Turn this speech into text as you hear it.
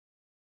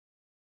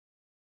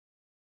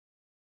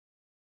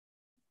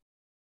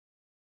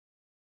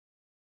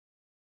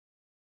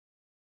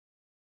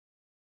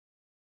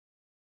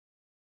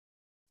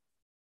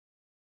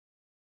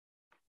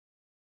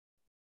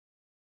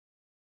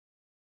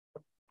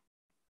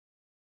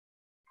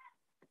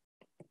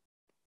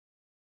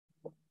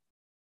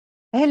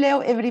Hello,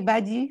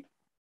 everybody.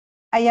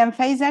 I am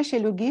Faiza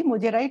Shelougi,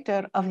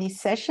 moderator of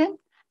this session.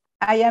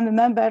 I am a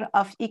member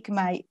of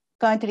ICMAI,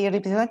 country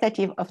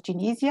representative of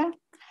Tunisia,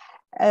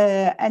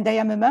 and I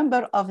am a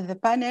member of the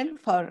panel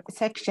for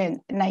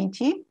section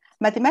 19,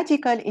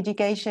 Mathematical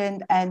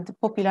Education and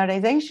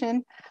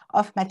Popularization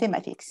of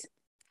Mathematics.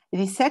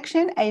 This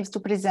section aims to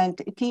present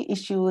key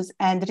issues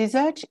and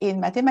research in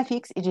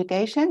mathematics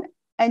education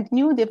and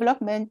new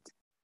development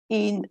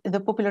in the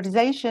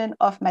popularization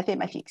of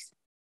mathematics.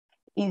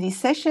 In this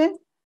session,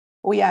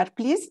 we are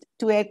pleased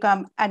to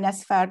welcome Anna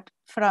Sfard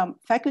from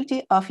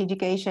Faculty of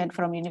Education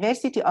from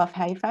University of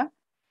Haifa.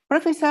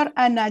 Professor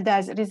Anna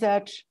does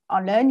research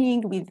on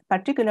learning with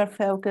particular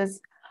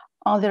focus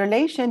on the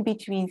relation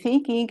between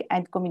thinking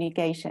and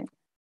communication.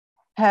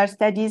 Her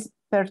studies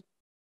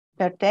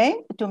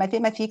pertain to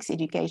mathematics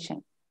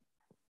education.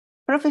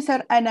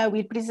 Professor Anna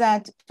will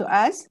present to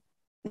us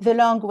the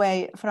long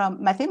way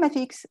from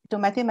mathematics to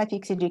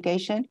mathematics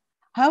education,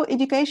 how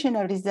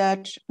educational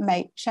research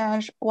may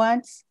change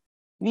one's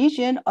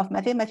vision of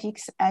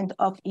mathematics and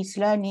of its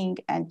learning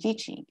and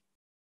teaching.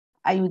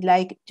 I would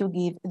like to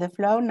give the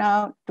floor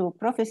now to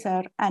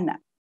Professor Anna.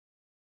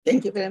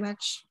 Thank you very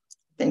much.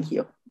 Thank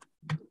you.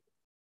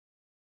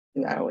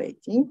 We are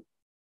waiting.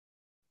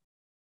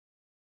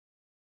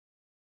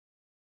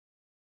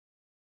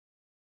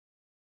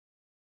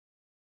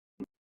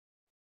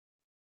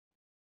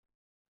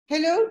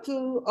 Hello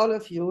to all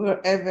of you,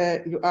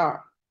 wherever you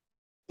are.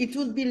 It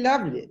would be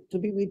lovely to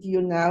be with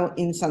you now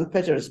in St.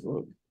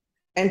 Petersburg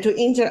and to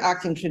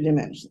interact in 3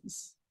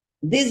 dimensions.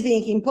 This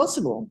being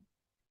impossible,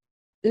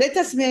 let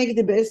us make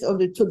the best of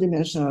the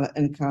 2-dimensional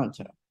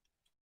encounter.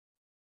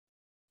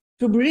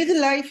 To breathe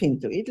life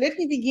into it, let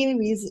me begin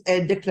with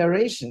a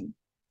declaration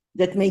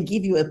that may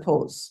give you a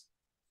pause.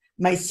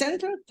 My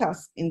central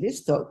task in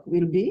this talk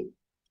will be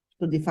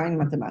to define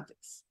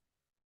mathematics.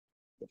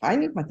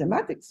 Defining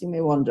mathematics, you may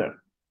wonder,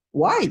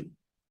 why?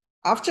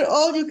 After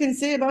all you can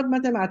say about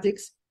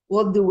mathematics,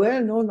 what the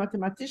well-known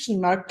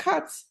mathematician Mark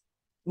Katz,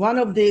 one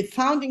of the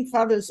founding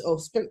fathers of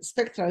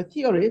spectral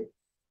theory,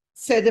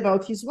 said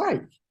about his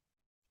wife.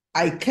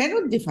 I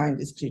cannot define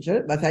this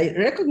creature, but I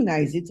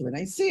recognize it when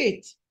I see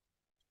it.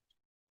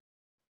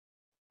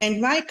 And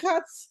Mark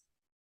Katz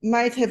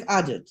might have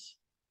added,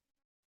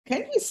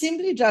 can we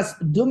simply just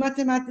do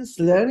mathematics,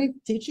 learn it,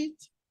 teach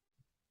it?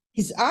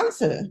 His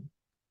answer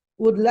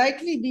would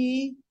likely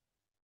be,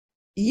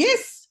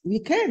 yes, we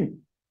can.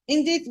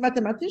 Indeed,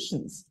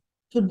 mathematicians,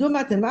 to do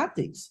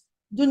mathematics,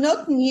 do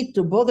not need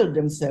to bother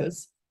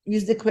themselves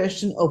with the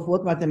question of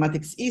what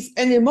mathematics is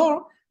any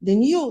more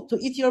than you, to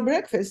eat your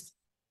breakfast,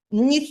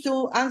 need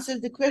to answer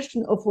the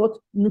question of what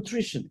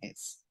nutrition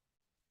is.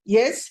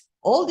 Yes,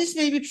 all this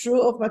may be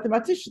true of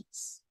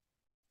mathematicians,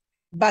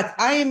 but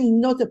I am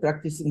not a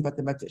practicing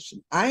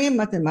mathematician. I am a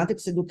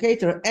mathematics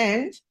educator,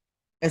 and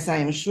as I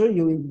am sure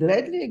you will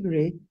gladly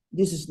agree,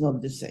 this is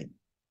not the same.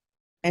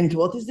 And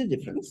what is the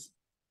difference?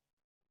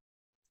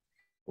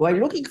 While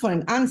looking for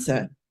an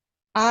answer,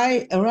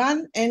 I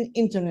ran an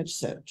internet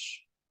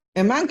search.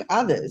 Among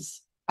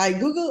others, I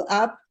Googled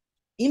up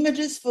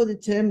images for the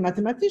term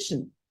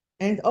mathematician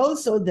and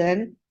also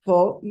then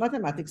for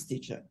mathematics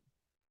teacher.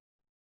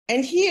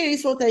 And here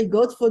is what I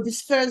got for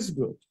this first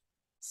group.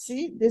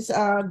 See, these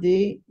are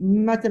the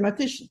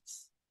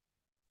mathematicians.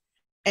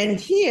 And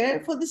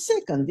here for the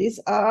second, these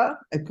are,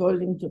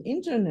 according to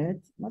internet,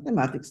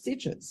 mathematics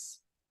teachers.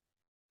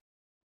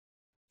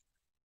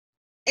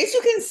 As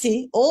you can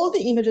see, all the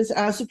images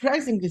are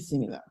surprisingly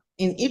similar.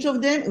 In each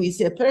of them, we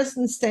see a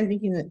person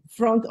standing in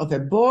front of a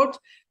board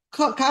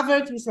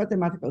covered with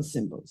mathematical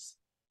symbols.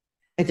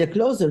 At a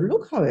closer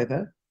look,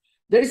 however,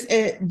 there is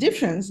a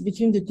difference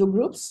between the 2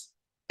 groups,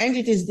 and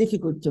it is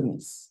difficult to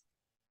miss.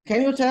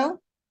 Can you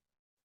tell?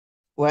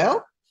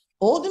 Well,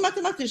 all the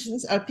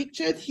mathematicians are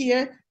pictured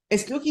here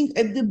as looking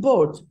at the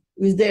board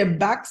with their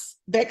backs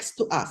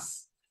to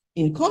us.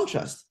 In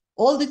contrast,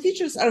 all the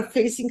teachers are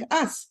facing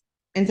us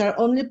and are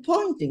only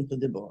pointing to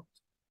the board.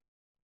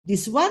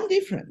 This one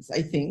difference,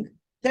 I think,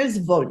 tells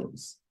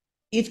volumes.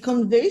 It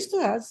conveys to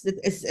us that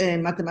as a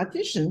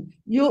mathematician,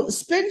 you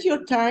spend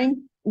your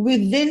time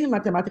within the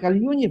mathematical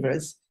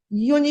universe,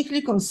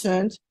 uniquely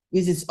concerned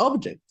with its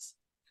objects.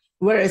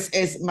 Whereas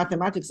as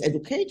mathematics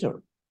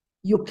educator,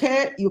 you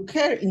care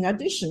in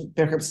addition,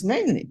 perhaps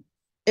mainly,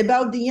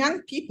 about the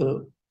young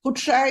people who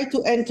try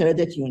to enter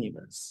that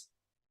universe.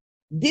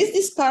 This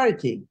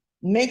disparity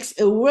makes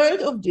a world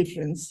of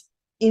difference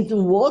in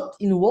what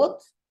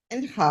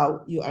and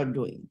how you are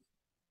doing.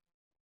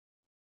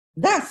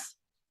 Thus,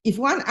 if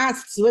one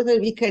asks whether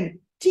we can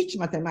teach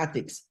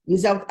mathematics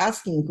without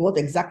asking what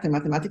exactly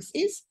mathematics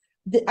is,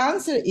 the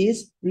answer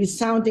is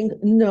resounding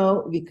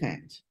no, we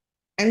can't.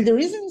 And the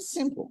reason is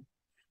simple.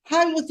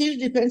 How you teach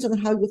depends on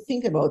how you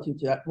think about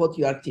what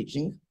you are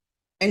teaching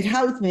and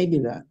how it may be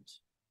learned.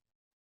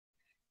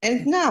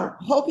 And now,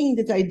 hoping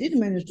that I did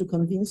manage to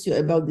convince you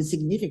about the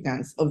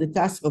significance of the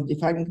task of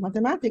defining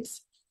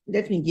mathematics,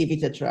 let me give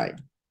it a try.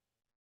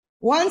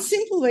 One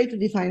simple way to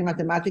define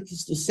mathematics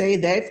is to say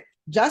that,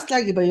 just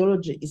like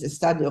biology is a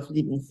study of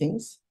living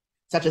things,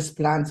 such as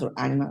plants or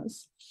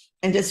animals,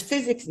 and as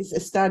physics is a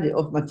study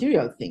of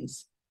material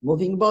things,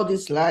 moving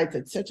bodies, light,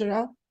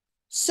 etc.,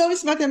 so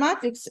is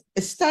mathematics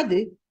a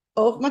study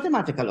of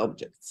mathematical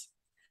objects.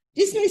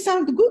 This may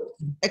sound good,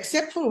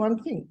 except for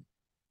one thing.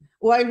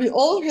 While we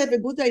all have a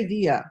good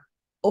idea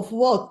of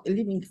what a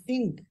living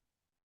thing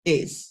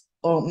is,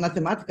 or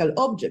mathematical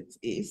object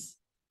is,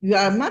 we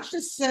are much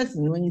less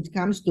certain when it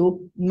comes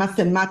to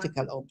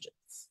mathematical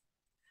objects.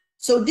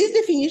 So this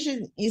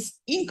definition is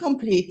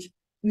incomplete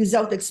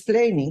without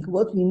explaining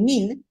what we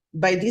mean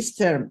by this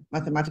term,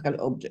 mathematical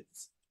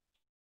objects.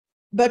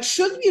 But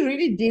should we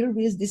really deal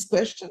with this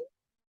question?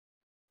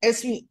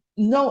 As we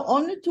know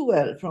only too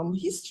well from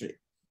history,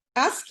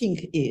 asking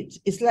it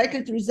is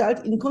likely to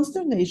result in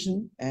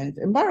consternation and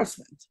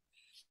embarrassment.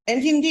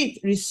 And indeed,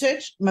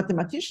 research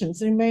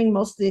mathematicians remain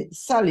mostly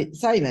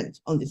silent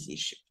on this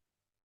issue.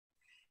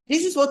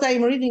 This is what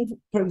I'm reading,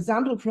 for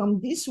example, from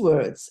these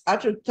words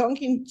uttered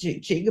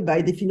tongue-in-cheek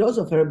by the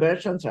philosopher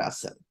Bertrand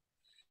Russell.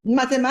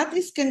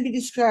 Mathematics can be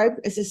described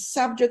as a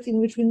subject in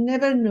which we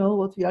never know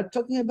what we are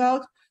talking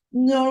about,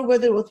 nor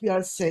whether what we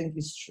are saying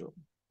is true.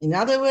 In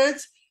other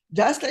words,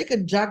 just like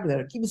a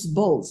juggler keeps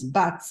balls,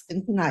 bats,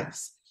 and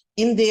knives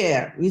in the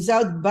air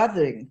without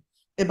bothering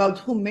about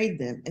who made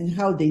them and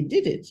how they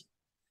did it,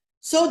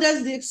 so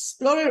does the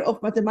explorer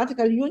of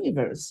mathematical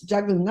universe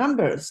juggle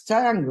numbers,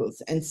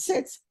 triangles, and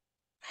sets,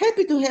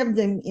 happy to have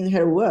them in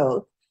her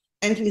world,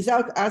 and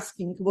without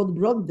asking what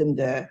brought them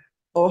there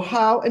or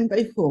how and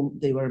by whom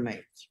they were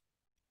made.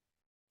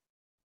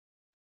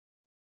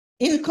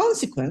 In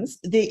consequence,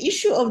 the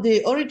issue of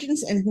the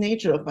origins and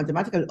nature of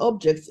mathematical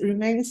objects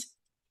remains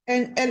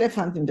an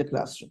elephant in the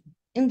classroom.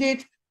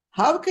 Indeed,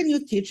 how can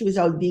you teach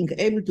without being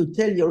able to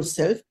tell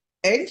yourself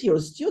and your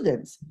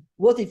students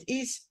what it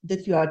is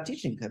that you are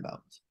teaching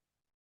about?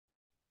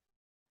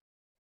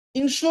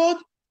 In short,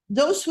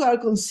 those who are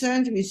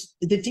concerned with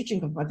the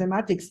teaching of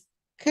mathematics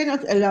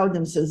cannot allow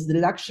themselves the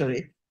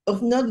luxury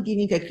of not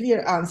giving a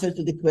clear answer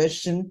to the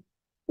question,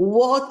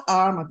 what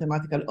are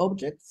mathematical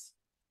objects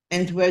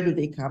and where do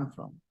they come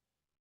from?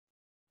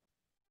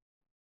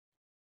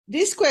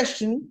 This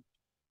question,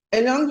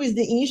 along with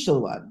the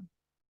initial one,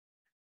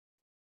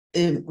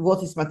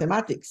 what is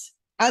mathematics,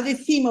 are the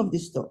theme of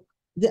this talk.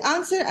 The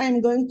answer I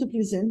am going to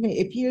present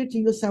may appear to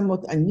you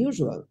somewhat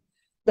unusual,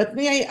 but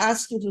may I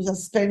ask you to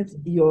suspend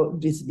your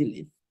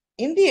disbelief.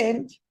 In the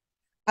end,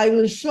 I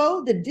will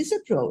show that this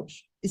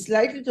approach is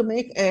likely to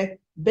make a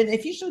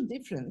beneficial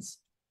difference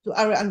to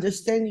our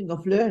understanding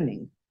of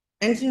learning,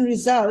 and in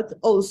result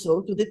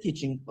also to the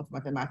teaching of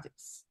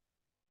mathematics.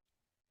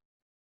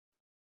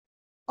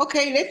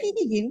 Okay, let me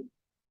begin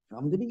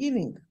from the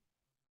beginning.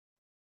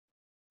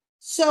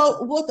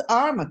 So what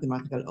are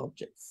mathematical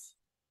objects?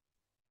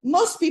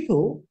 Most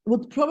people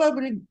would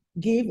probably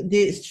give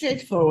the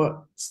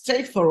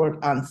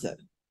straightforward answer.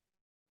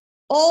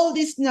 All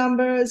these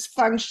numbers,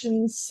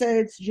 functions,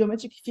 sets,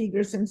 geometric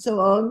figures, and so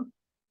on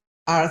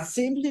are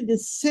simply the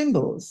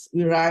symbols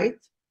we write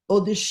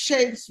or the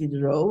shapes we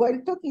draw while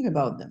talking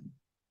about them.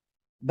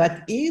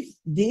 But if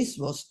this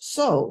was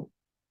so,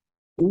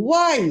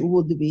 why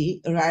would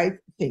we write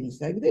things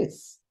like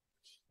this?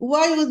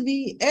 Why would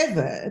we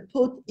ever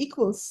put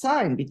equal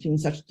sign between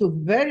such two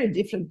very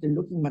differently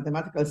looking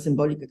mathematical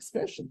symbolic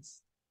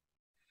expressions?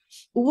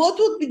 What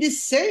would be the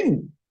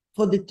same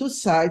for the two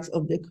sides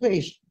of the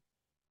equation?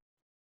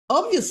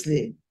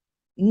 Obviously,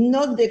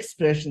 not the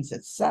expressions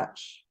as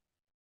such.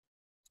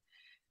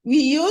 We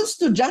used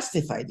to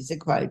justify this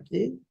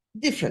equality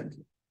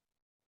differently.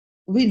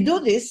 We do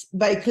this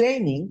by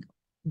claiming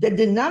that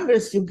the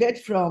numbers you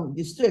get from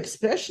these two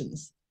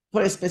expressions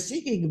for a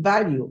specific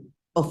value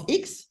of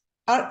x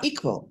are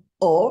equal,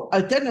 or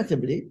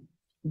alternatively,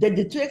 that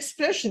the two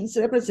expressions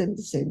represent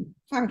the same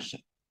function.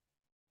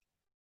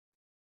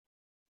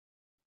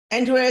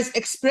 And whereas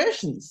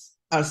expressions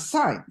are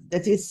signs,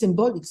 that is,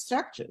 symbolic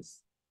structures,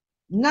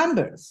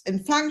 numbers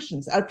and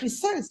functions are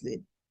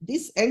precisely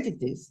these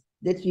entities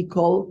that we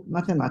call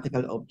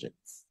mathematical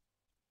objects.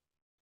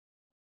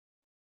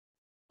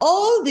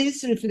 All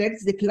this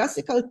reflects the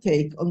classical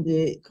take on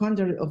the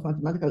quandary of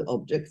mathematical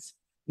objects,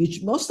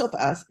 which most of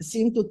us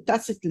seem to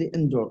tacitly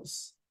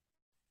endorse.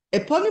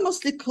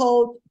 Eponymously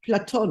called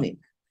Platonic,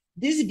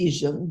 this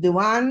vision, the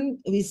one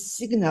we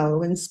signal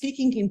when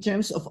speaking in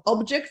terms of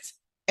objects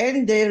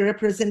and their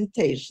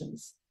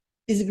representations,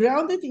 is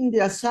grounded in the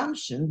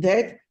assumption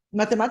that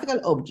mathematical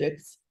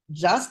objects,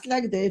 just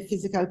like their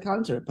physical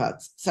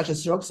counterparts, such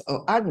as rocks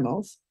or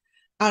animals,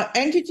 are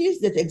entities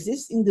that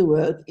exist in the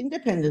world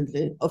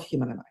independently of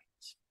human mind.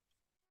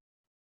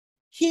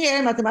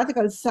 Here,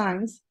 mathematical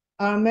signs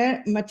are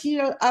mere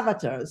material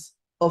avatars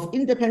of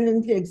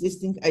independently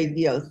existing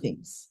ideal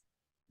things.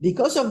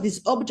 Because of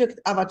this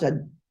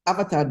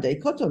object-avatar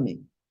dichotomy,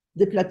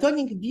 the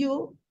Platonic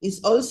view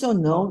is also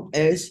known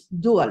as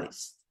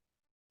dualist.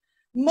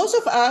 Most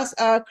of us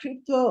are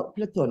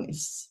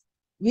crypto-Platonists.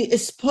 We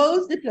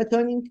espouse the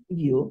Platonic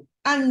view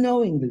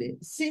unknowingly,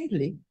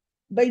 simply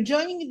by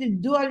joining the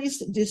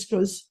dualist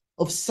discourse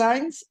of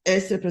signs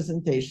as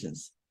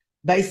representations,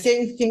 by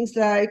saying things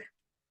like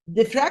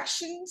the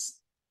fractions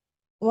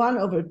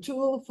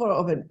 1/2,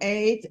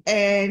 4/8,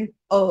 and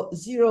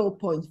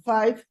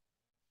 0.5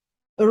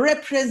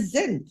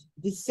 represent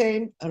the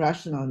same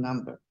rational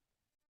number,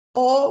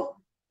 or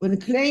when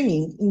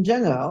claiming in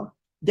general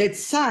that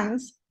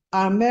signs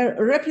are mere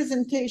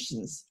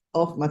representations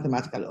of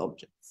mathematical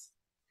objects.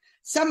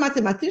 Some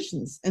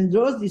mathematicians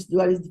endorse this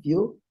dualist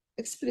view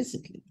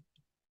explicitly.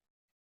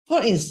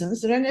 For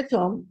instance, René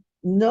Thom,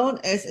 known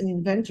as an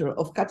inventor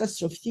of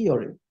catastrophe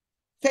theory,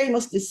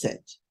 famously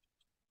said,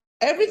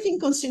 "Everything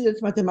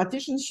considered,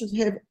 mathematicians should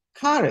have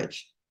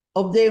courage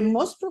of their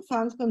most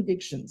profound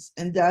convictions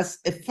and thus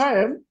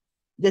affirm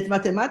that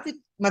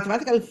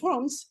mathematical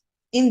forms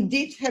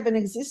indeed have an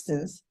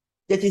existence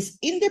that is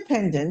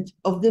independent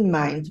of the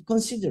mind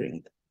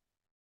considering them."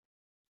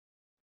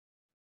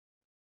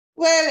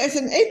 Well, as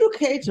an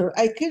educator,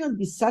 I cannot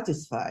be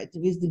satisfied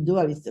with the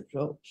dualist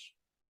approach.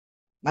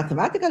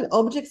 Mathematical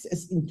objects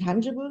as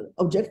intangible,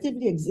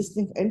 objectively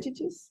existing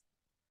entities?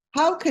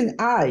 How can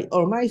I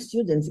or my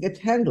students get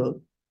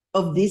handle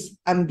of these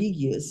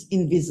ambiguous,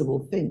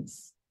 invisible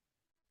things?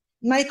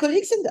 My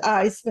colleagues and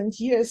I spent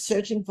years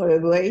searching for a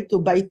way to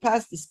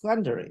bypass this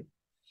quandary,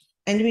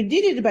 and we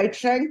did it by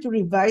trying to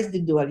revise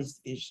the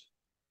dualist vision.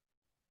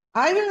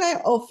 I will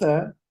now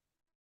offer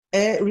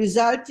a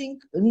resulting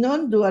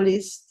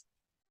non-dualist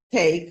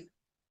take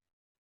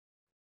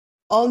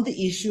on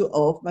the issue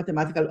of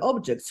mathematical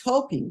objects,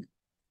 hoping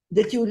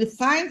that you will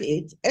find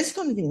it as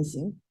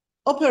convincing,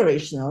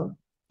 operational,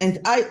 and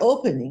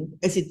eye-opening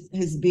as it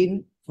has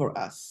been for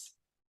us.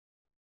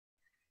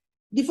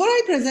 Before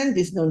I present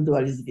this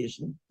non-dualist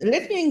vision,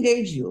 let me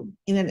engage you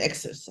in an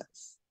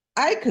exercise.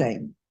 I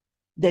claim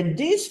that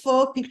these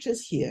 4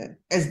 pictures here,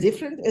 as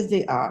different as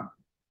they are,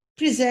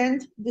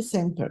 present the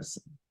same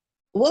person.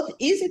 What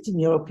is it, in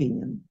your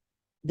opinion,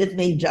 that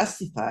may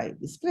justify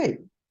this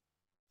claim?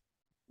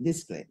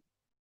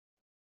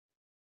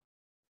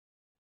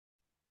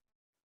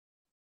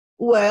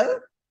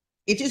 Well,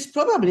 it is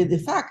probably the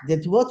fact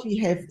that what we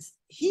have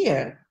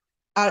here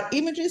are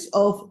images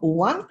of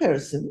one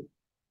person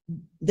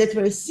that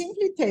were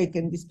simply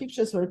taken, these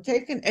pictures were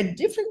taken at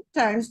different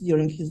times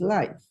during his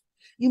life.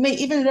 You may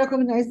even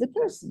recognize the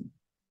person.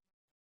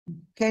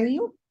 Can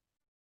you?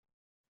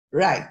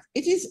 Right,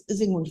 it is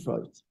Sigmund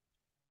Freud.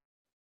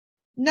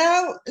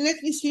 Now,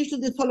 let me switch to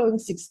the following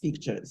 6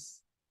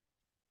 pictures.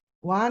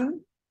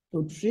 1,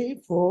 2, 3,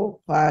 4,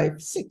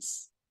 5,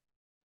 6.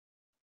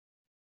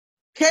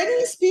 Can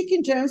we speak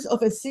in terms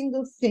of a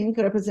single thing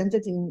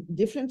represented in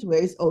different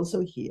ways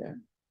also here?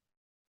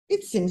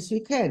 It seems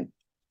we can.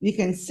 We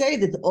can say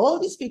that all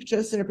these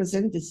pictures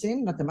represent the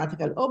same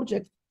mathematical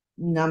object,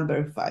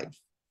 number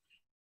 5.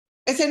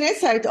 As an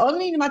aside,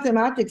 only in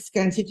mathematics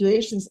can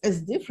situations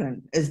as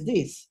different as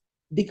this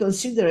be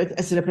considered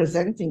as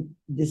representing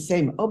the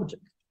same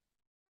object.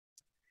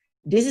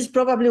 This is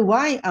probably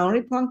why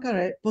Henri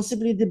Poincaré,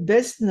 possibly the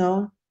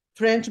best-known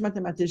French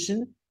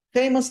mathematician,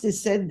 famously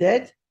said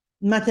that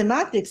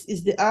mathematics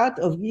is the art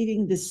of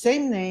giving the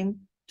same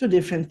name to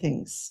different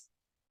things.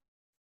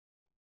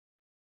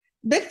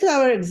 Back to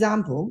our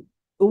example,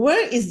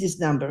 where is this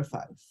number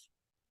 5?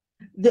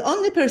 The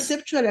only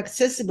perceptually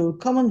accessible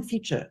common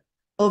feature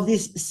of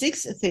these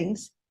 6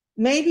 things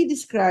may be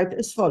described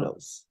as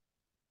follows.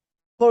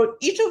 For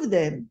each of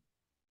them,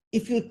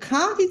 if we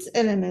count its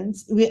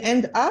elements, we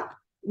end up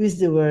with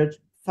the word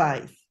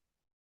 5.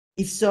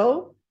 If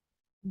so,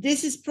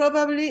 this is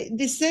probably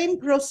the same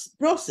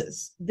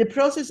process, the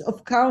process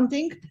of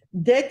counting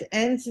that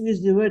ends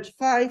with the word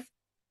 5,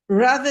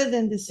 rather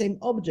than the same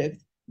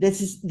object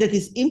that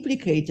is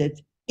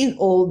implicated in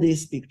all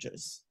these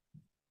pictures.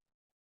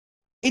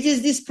 It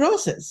is this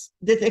process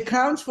that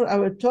accounts for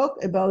our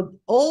talk about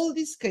all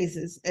these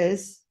cases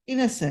as, in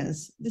a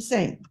sense, the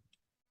same.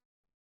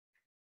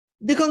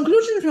 The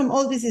conclusion from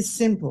all this is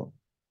simple.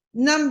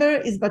 Number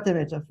is but a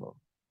metaphor.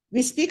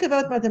 We speak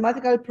about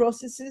mathematical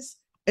processes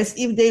as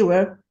if they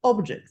were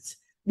objects,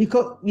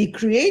 because we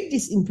create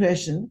this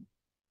impression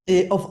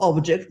of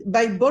object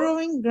by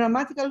borrowing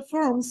grammatical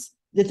forms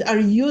that are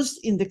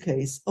used in the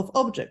case of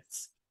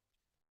objects.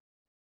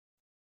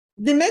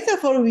 The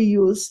metaphor we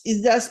use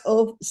is thus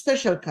of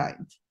special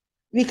kind.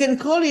 We can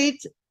call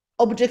it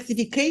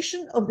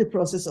objectification of the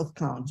process of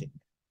counting.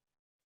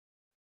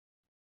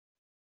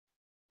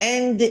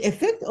 And the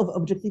effect of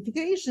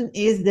objectification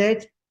is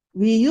that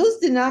we use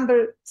the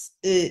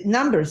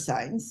number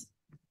signs,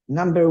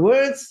 number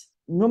words,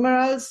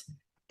 numerals,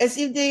 as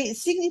if they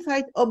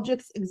signified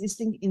objects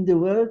existing in the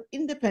world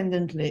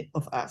independently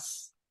of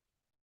us.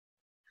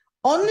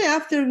 Only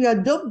after we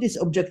adopt this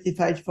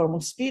objectified form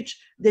of speech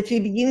that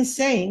we begin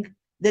saying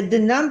that the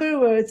number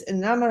words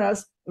and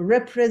numerals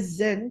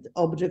represent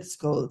objects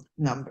called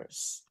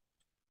numbers.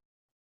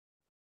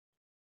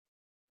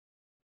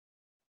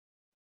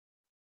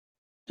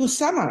 To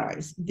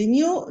summarize, the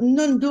new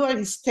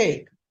non-dualist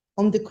take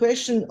on the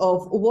question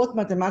of what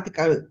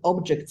mathematical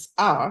objects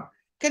are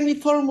can be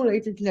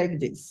formulated like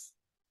this.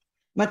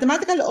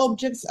 Mathematical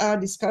objects are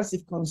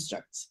discursive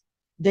constructs.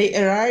 They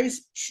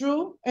arise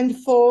through and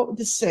for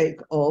the sake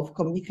of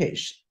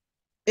communication.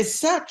 As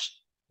such,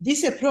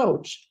 this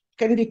approach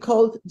can be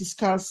called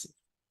discursive.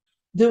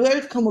 The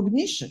word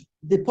cognition,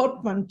 the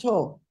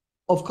portmanteau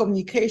of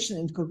communication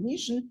and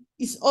cognition,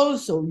 is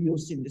also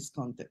used in this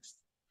context.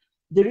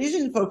 The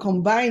reason for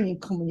combining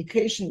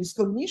communication with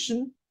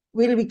cognition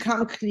will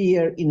become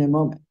clear in a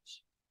moment.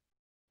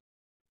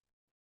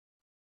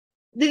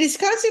 The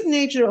discursive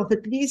nature of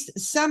at least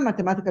some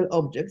mathematical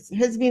objects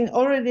has been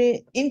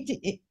already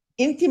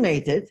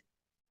intimated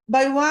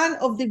by one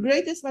of the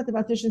greatest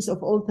mathematicians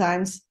of all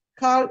times,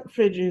 Carl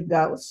Friedrich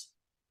Gauss,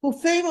 who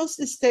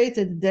famously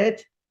stated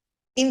that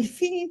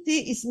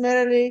infinity is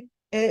merely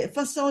a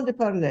façon de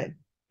parler,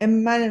 a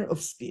manner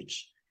of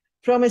speech.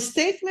 From a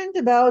statement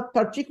about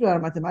particular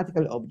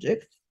mathematical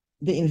object,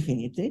 the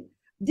infinity,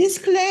 this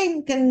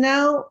claim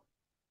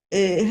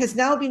has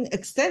now been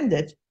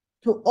extended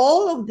to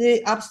all of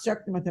the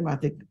abstract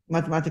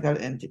mathematical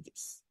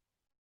entities.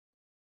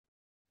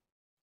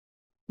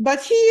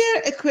 But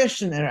here a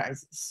question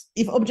arises.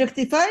 If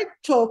objectified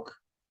talk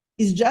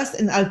is just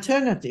an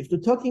alternative to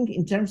talking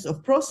in terms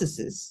of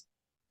processes,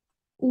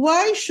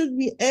 why should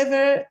we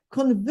ever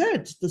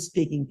convert to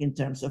speaking in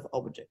terms of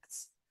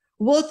objects?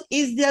 What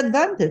is the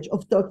advantage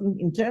of talking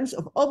in terms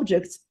of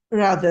objects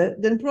rather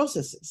than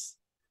processes?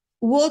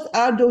 What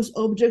are those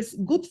objects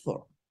good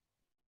for?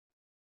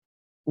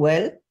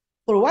 Well,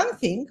 for one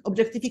thing,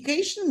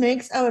 objectification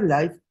makes our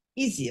life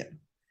easier.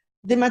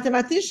 The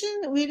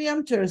mathematician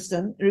William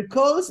Thurston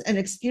recalls an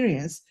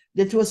experience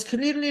that was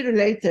clearly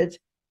related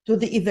to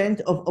the event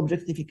of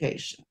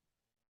objectification.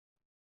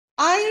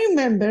 I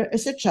remember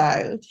as a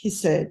child, he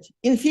said,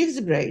 in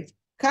 5th grade,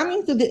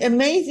 coming to the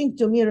amazing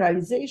to me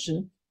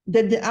realization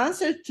that the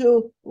answer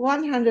to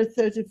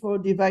 134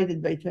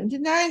 divided by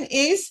 29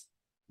 is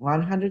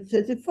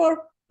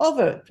 134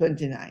 over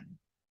 29.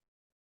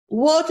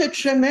 What a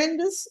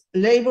tremendous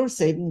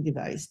labor-saving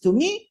device. To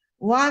me,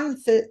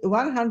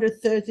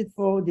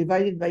 134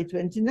 divided by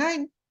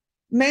 29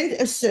 meant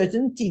a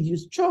certain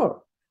tedious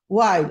chore,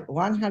 while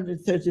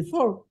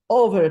 134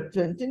 over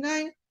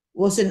 29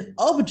 was an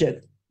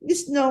object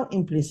with no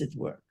implicit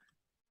work.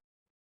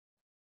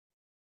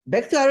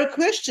 Back to our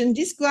question,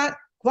 this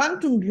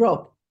quantum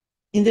drop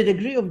in the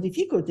degree of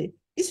difficulty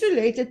is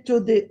related to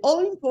the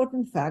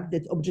all-important fact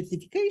that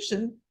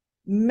objectification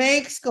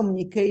makes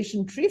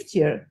communication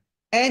thriftier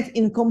and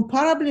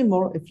incomparably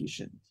more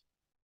efficient.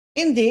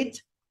 Indeed,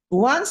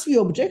 once we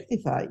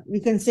objectify, we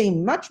can say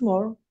much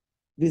more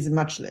with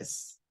much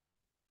less.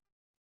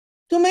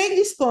 To make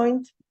this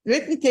point,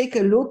 let me take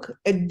a look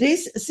at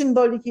this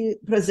symbolically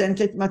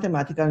presented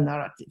mathematical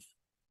narrative.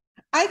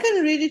 I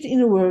can read it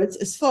in words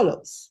as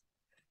follows.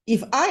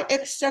 If I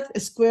extract a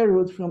square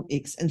root from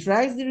x and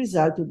raise the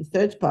result to the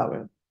 3rd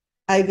power,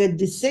 I get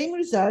the same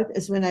result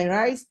as when I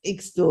raise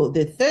x to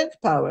the 3rd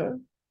power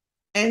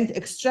and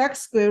extract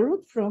square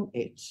root from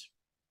it.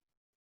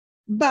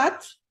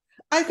 But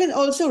I can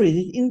also read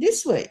it in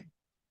this way.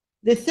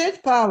 The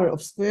 3rd power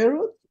of square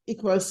root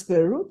equals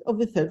square root of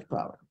the 3rd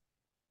power.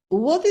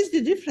 What is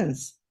the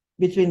difference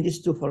between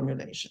these two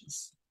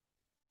formulations?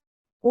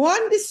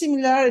 One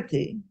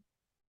dissimilarity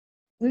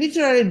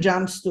literally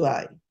jumps to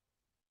eye.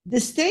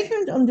 The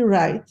statement on the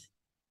right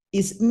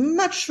is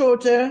much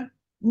shorter,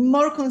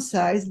 more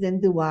concise than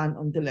the one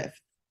on the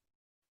left.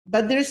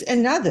 But there's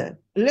another,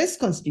 less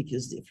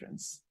conspicuous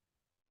difference.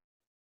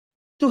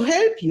 To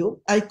help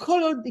you, I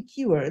colored the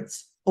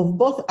keywords of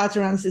both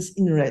utterances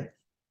in red.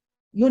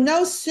 You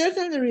now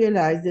certainly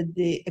realize that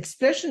the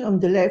expression on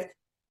the left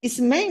is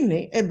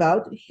mainly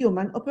about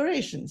human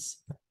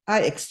operations.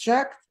 I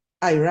extract,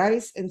 I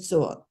raise, and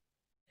so on.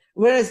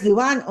 Whereas the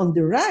one on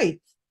the right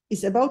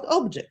is about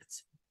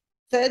objects,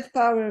 3rd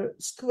power,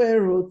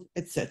 square root,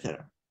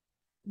 etc.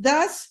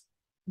 Thus,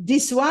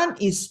 this one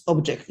is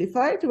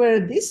objectified, where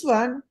this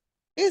one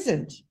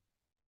isn't.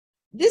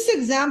 This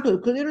example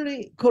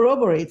clearly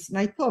corroborates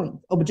my point.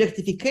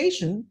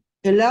 Objectification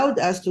allowed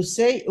us to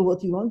say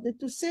what we wanted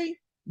to say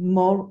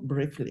more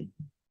briefly.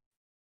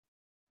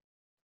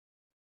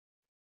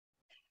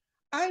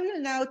 I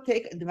will now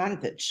take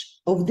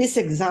advantage of this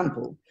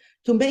example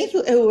to make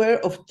you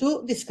aware of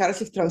two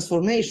discursive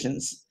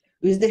transformations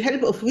with the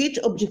help of which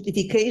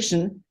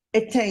objectification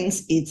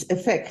attains its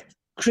effect,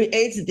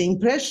 creates the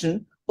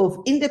impression of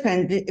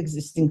independently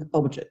existing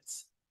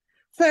objects.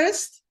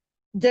 First,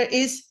 there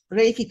is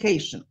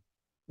reification,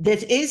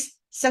 that is,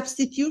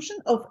 substitution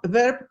of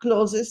verb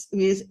clauses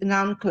with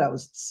noun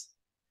clauses.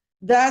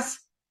 Thus,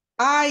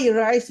 I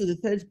rise to the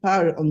 3rd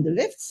power on the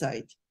left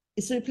side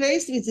is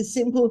replaced with a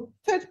simple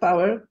 3rd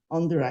power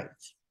on the right.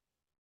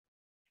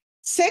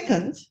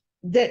 Second,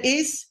 there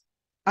is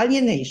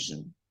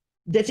alienation,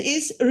 that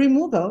is,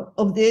 removal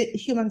of the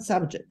human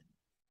subject.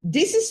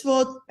 This is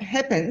what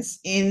happens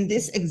in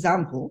this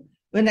example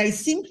when I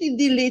simply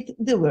delete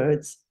the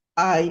words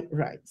I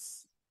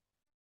rise.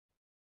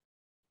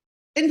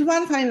 And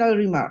one final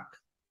remark.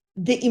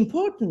 The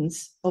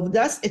importance of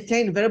thus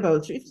attained verbal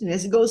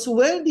thriftiness goes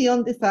well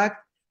beyond the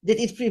fact that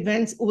it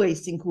prevents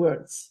wasting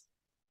words.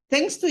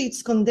 Thanks to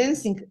its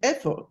condensing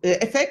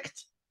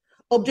effect,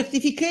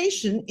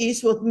 objectification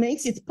is what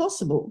makes it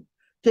possible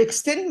to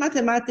extend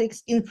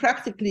mathematics in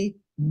practically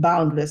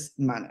boundless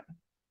manner.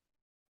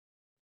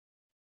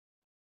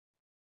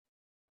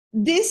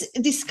 This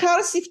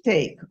discursive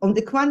take on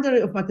the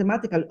quandary of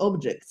mathematical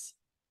objects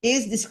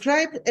is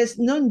described as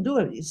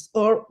non-dualist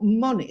or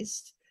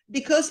monist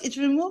because it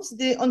removes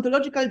the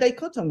ontological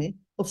dichotomy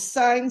of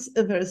science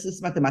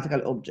versus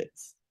mathematical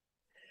objects.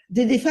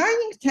 The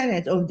defining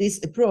tenet of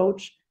this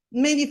approach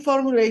may be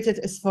formulated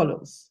as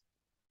follows.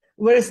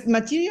 Whereas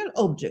material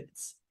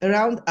objects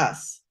around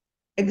us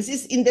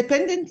exist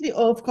independently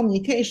of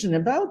communication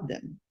about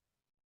them,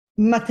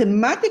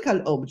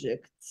 mathematical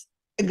objects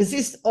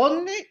exist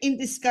only in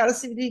the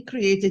discursively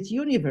created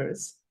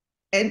universe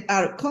and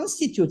are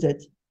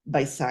constituted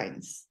by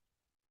science.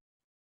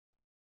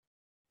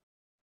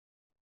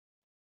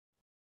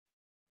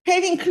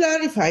 Having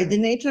clarified the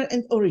nature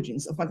and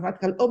origins of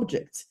mathematical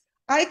objects,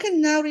 I can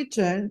now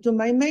return to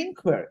my main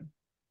query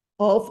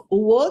of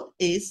what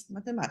is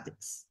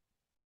mathematics.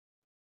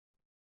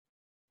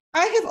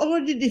 I have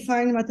already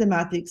defined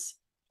mathematics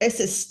as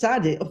a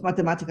study of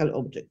mathematical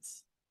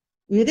objects.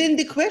 Within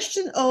the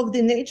question of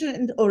the nature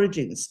and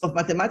origins of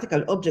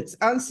mathematical objects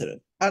answered,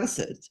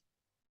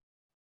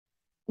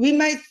 we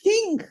might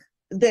think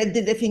that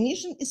the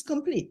definition is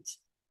complete.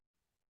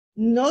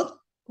 Not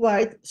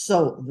quite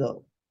so,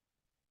 though.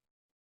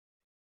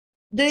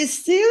 There is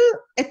still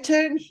a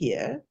term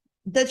here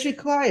that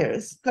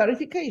requires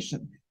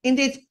clarification.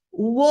 Indeed,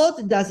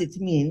 what does it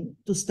mean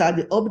to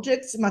study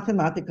objects,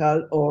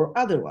 mathematical or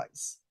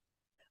otherwise?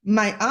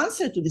 My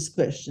answer to this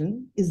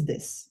question is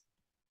this.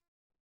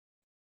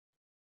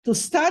 To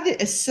study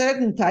a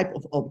certain type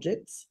of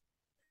objects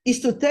is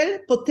to tell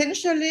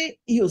potentially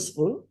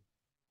useful,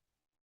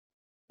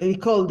 we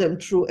call them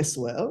true as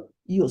well,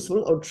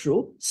 useful or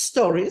true,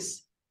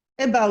 stories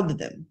about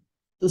them.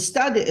 To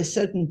study a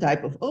certain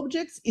type of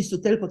objects is to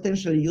tell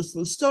potentially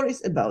useful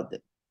stories about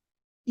them.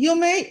 You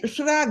may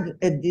shrug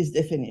at this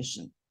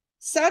definition.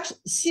 Such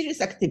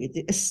serious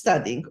activity as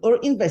studying or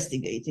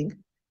investigating,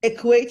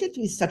 equated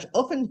with such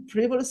often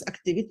frivolous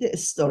activity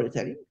as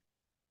storytelling.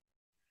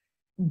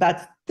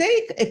 But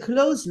take a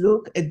close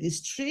look at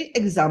these three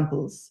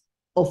examples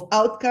of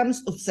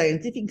outcomes of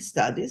scientific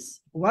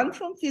studies, one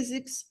from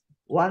physics,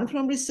 one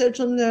from research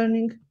on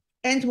learning,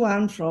 and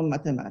one from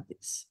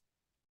mathematics.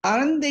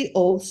 Aren't they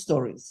all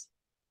stories?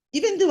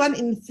 Even the one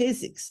in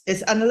physics,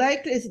 as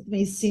unlikely as it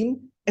may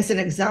seem as an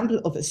example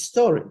of a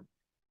story,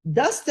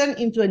 does turn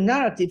into a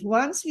narrative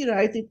once we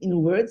write it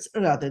in words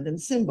rather than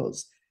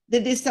symbols.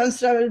 The distance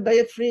traveled by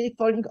a free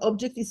falling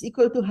object is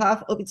equal to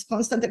half of its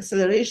constant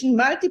acceleration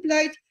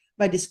multiplied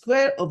by the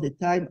square of the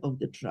time of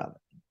the travel.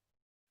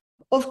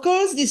 Of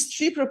course, these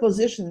three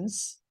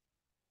propositions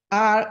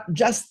are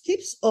just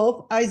tips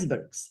of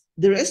icebergs,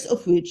 the rest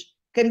of which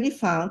can be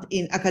found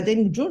in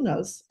academic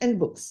journals and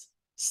books.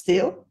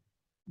 Still,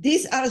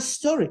 these are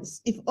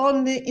stories, if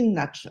only in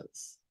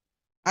nutshells.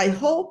 I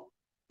hope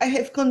I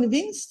have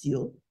convinced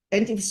you,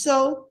 and if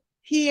so,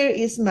 here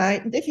is my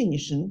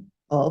definition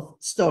of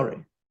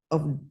story.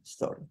 The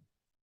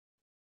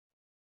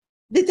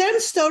term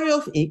story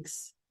of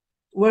X,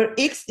 where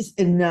X is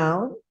a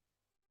noun,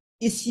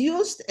 is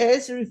used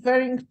as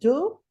referring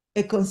to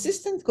a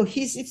consistent,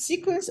 cohesive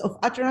sequence of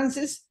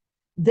utterances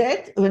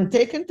that, when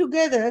taken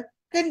together,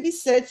 can be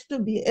said to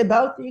be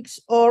about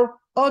X or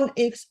on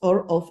X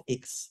or of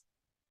X.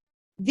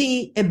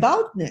 The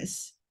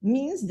aboutness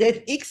means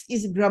that X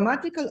is a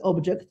grammatical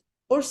object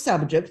or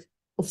subject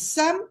of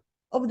some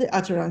of the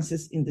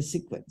utterances in the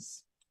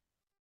sequence.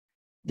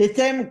 The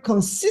term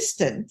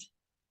consistent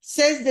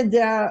says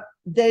that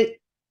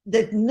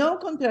that no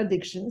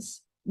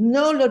contradictions,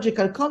 no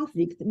logical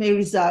conflict may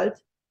result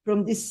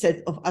from this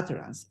set of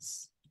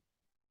utterances.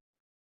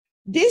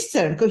 This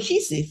term,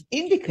 cohesive,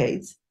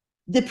 indicates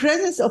the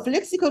presence of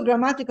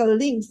lexicogrammatical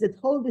links that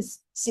hold this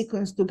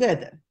sequence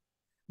together.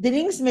 The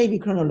links may be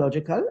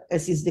chronological,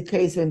 as is the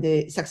case when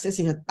the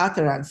successive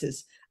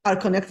utterances are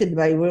connected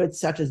by words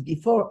such as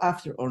before,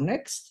 after, or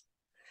next.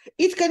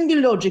 It can be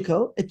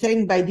logical,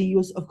 attained by the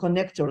use of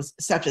connectors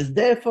such as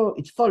therefore,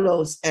 it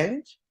follows,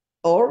 and,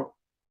 or.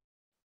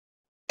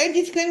 And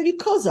it can be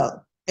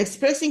causal,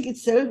 expressing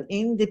itself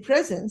in the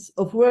presence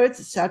of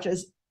words such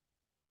as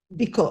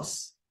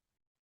because.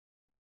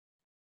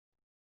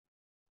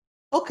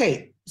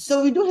 Okay,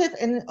 so we do have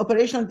an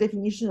operational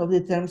definition of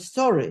the term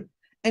story,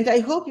 and I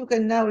hope you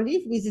can now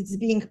live with its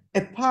being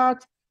a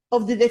part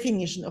of the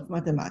definition of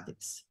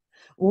mathematics.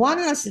 One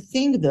last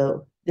thing,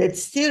 though, that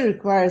still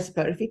requires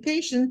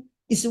clarification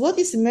is what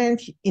is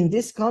meant in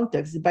this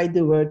context by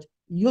the word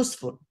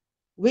useful,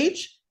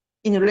 which,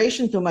 in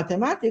relation to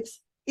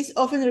mathematics, is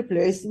often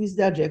replaced with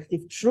the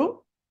adjective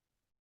true,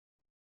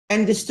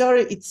 and the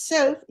story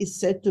itself is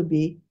said to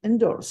be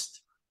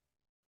endorsed.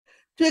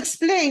 To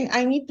explain,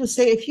 I need to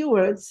say a few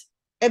words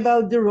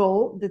about the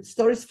role that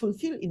stories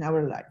fulfill in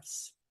our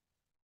lives.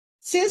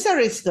 Since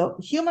Aristotle,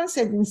 humans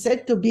have been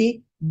said to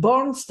be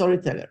born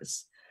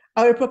storytellers.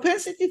 Our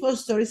propensity for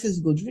stories has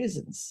good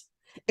reasons.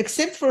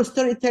 Except for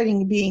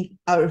storytelling being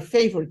our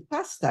favorite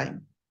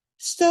pastime,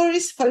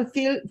 stories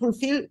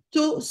fulfill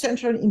two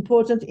centrally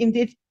important,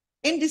 indeed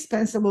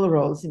indispensable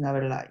roles in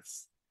our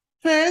lives.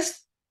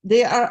 First,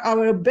 they are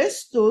our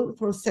best tool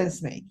for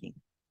sense-making.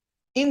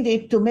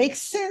 Indeed, to make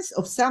sense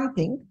of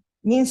something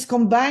means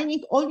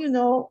combining all you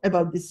know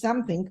about this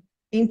something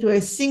into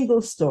a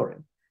single story,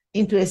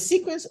 into a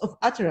sequence of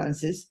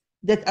utterances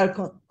that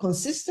are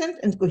consistent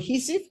and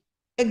cohesive,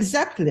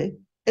 exactly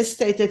as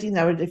stated in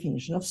our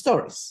definition of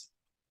stories.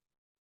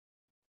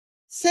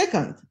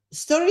 Second,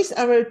 stories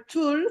are a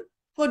tool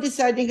for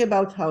deciding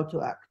about how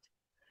to act.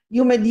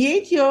 You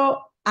mediate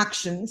your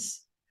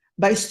actions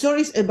by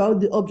stories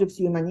about the objects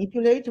you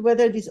manipulate,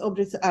 whether these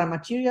objects are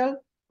material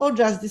or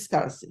just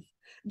discursive.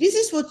 This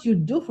is what you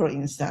do, for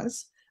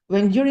instance,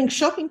 when during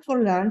shopping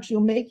for lunch, you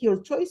make your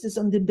choices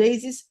on the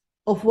basis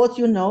of what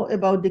you know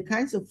about the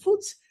kinds of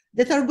foods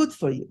that are good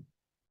for you.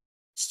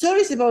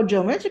 Stories about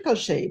geometrical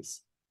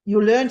shapes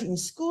you learned in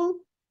school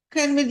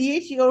can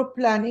mediate your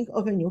planning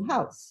of a new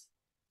house.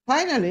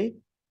 Finally,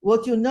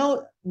 what you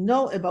know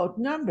about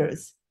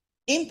numbers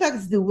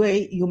impacts the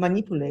way you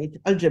manipulate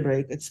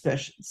algebraic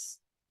expressions.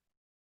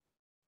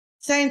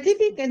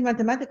 Scientific and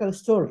mathematical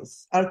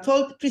stories are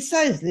told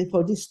precisely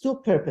for these two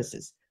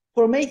purposes,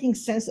 for making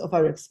sense of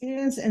our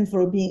experience and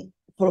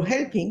for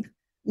helping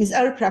with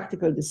our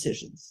practical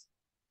decisions.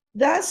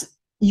 Thus,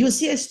 you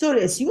see a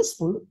story as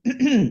useful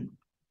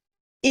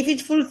if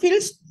it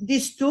fulfills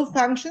these two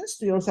functions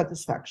to your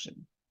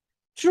satisfaction.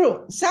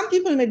 True, some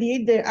people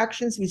mediate their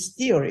actions with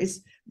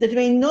theories that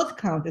may not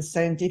count as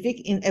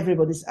scientific in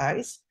everybody's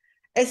eyes,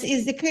 as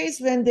is the case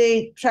when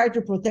they try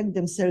to protect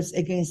themselves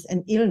against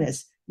an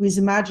illness with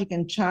magic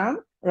and charm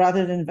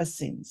rather than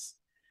vaccines.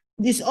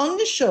 This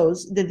only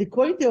shows that the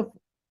quality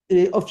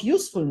of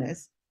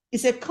usefulness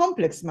is a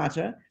complex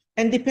matter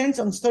and depends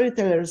on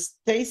storytellers'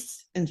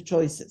 tastes and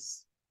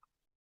choices.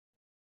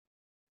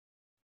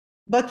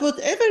 But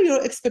whatever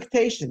your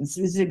expectations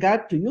with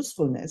regard to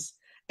usefulness,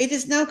 it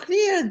is now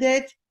clear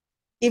that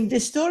if the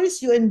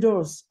stories you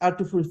endorse are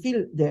to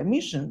fulfill their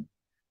mission,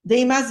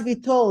 they must be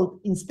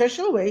told in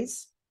special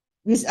ways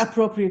with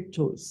appropriate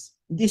tools.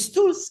 These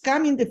tools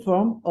come in the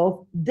form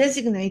of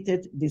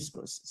designated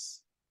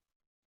discourses.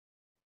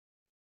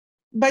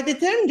 By the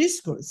term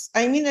discourse,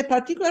 I mean a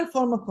particular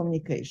form of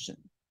communication.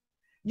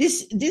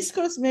 This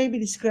discourse may be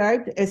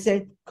described as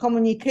a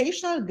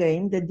communicational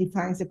game that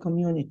defines a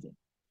community.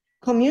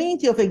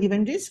 Community of a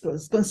given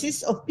discourse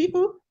consists of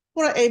people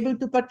who are able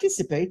to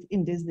participate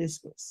in this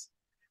discourse.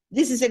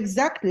 This is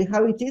exactly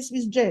how it is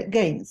with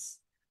games.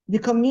 The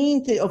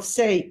community of,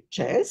 say,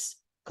 chess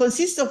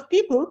consists of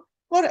people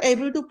who are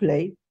able to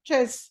play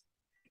chess.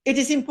 It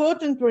is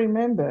important to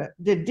remember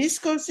that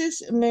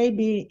discourses may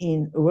be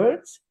in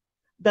words,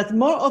 but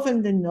more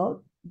often than not,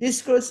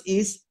 discourse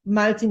is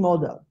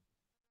multimodal.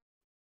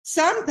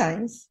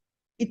 Sometimes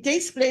it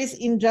takes place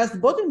in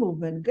just body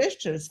movement,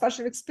 gestures,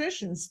 facial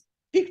expressions,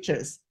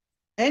 pictures,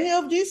 any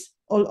of these,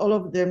 all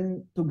of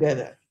them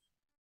together.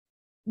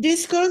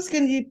 Discourse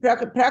can be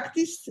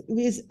practiced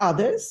with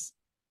others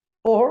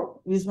or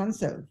with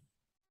oneself.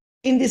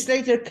 In this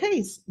later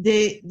case,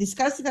 the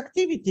discursive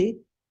activity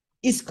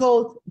is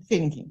called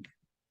thinking.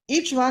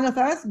 Each one of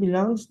us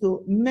belongs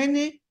to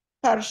many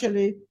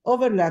partially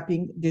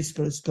overlapping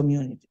discourse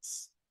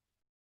communities.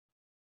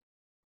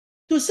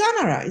 To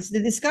summarize,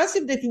 the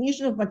discursive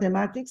definition of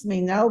mathematics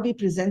may now be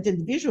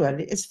presented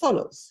visually as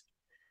follows.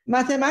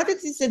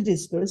 Mathematics is a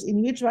discourse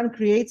in which one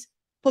creates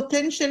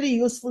potentially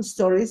useful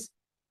stories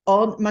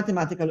on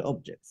mathematical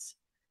objects.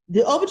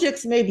 The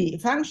objects may be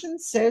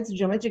functions, sets,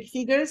 geometric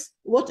figures,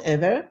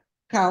 whatever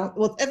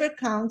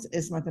counts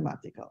as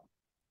mathematical.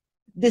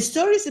 The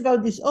stories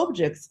about these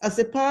objects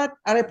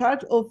are a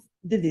part of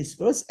the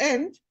discourse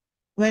and,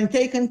 when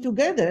taken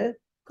together,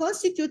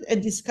 constitute a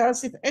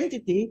discursive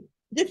entity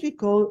that we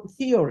call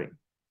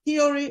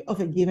theory of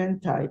a given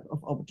type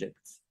of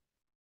objects.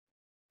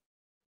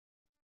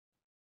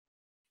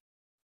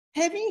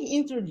 Having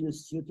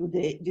introduced you to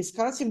the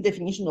discursive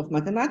definition of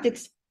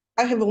mathematics,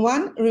 I have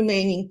one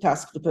remaining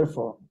task to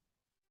perform.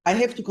 I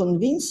have to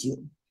convince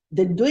you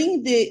that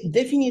doing the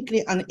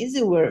definitely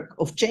uneasy work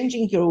of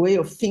changing your way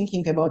of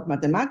thinking about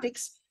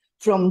mathematics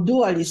from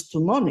dualist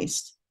to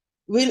monist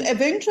will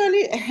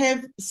eventually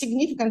have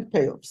significant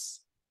payoffs.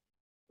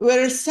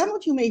 Whereas some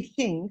of you may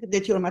think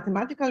that your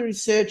mathematical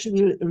research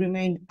will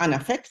remain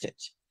unaffected,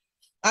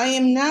 I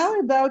am now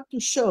about to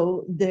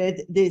show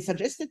that the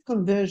suggested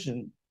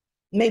conversion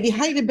may be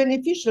highly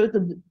beneficial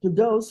to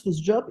those whose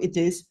job it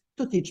is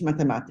to teach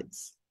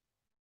mathematics.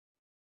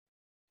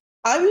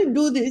 I will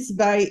do this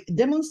by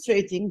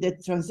demonstrating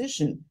that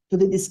transition to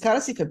the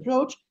discursive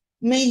approach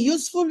may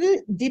usefully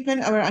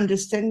deepen our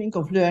understanding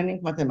of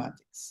learning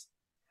mathematics.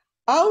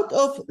 Out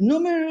of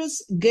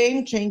numerous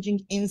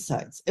game-changing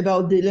insights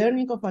about the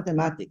learning of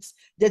mathematics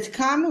that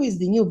come with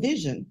the new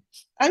vision,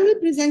 I will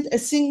present a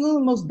single,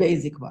 most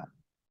basic one.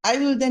 I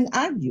will then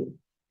argue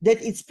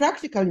that its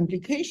practical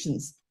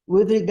implications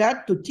with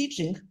regard to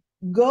teaching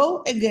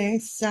go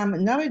against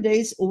some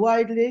nowadays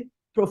widely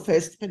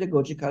professed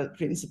pedagogical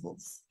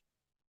principles.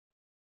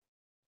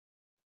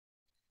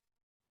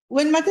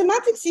 When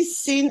mathematics is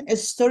seen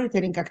as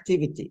storytelling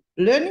activity,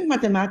 learning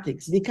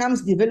mathematics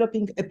becomes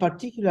developing a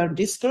particular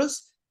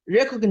discourse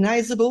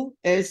recognizable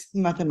as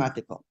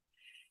mathematical.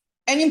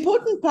 An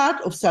important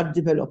part of such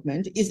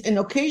development is an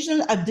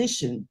occasional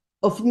addition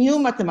of new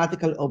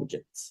mathematical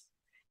objects.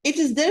 It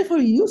is therefore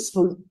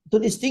useful to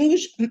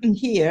distinguish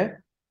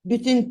here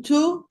between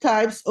two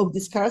types of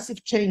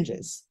discursive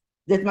changes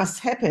that must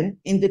happen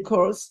in the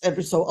course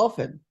every so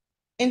often,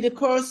 in the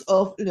course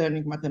of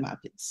learning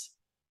mathematics.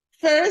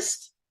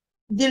 First,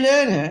 the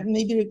learner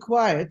may be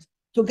required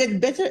to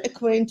get better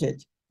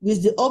acquainted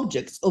with the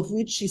objects of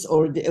which she is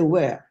already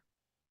aware.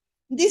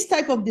 This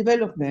type of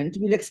development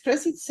will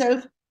express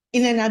itself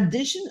in an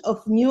addition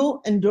of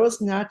new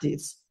endorsed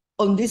narratives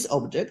on these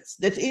objects,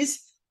 that is,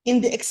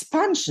 in the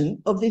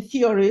expansion of the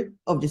theory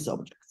of these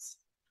objects.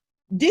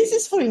 This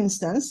is, for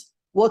instance,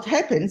 what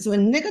happens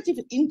when negative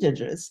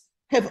integers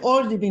have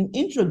already been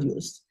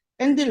introduced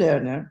and the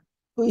learner,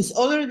 who is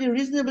already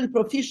reasonably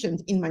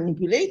proficient in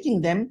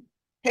manipulating them,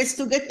 has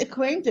to get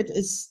acquainted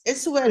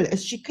as well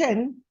as she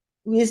can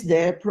with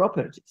their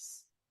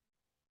properties.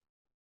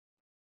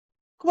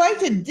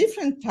 Quite a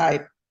different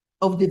type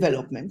of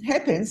development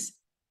happens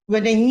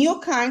when a new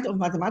kind of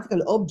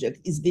mathematical object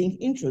is being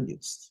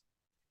introduced.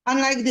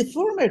 Unlike the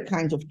former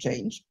kind of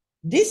change,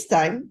 this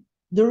time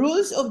the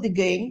rules of the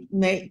game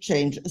may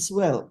change as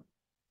well.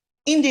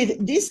 Indeed,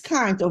 this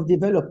kind of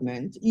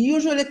development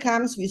usually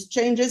comes with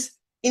changes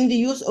in the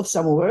use of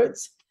some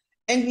words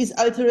and with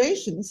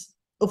alterations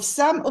of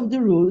some of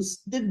the rules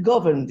that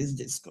govern this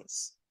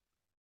discourse.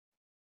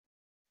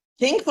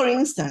 Think, for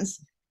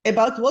instance,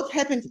 about what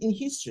happened in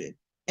history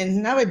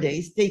and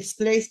nowadays takes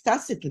place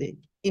tacitly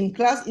in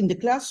the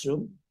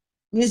classroom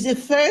with the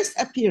first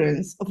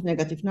appearance of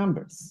negative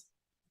numbers.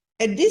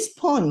 At this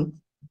point,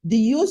 the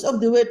use of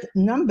the word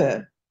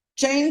number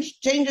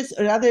changes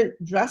rather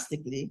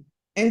drastically,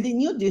 and the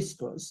new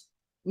discourse,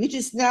 which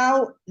is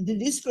now the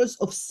discourse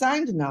of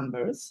signed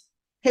numbers,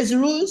 has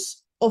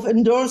rules of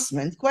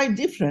endorsement quite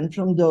different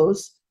from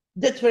those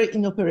that were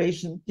in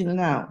operation till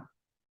now.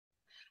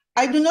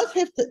 I do not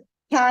have the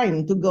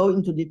time to go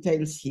into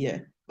details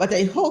here, but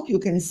I hope you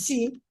can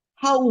see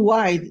how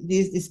wide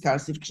this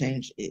discursive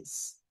change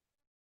is.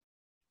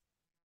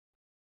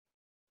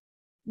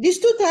 These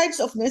two types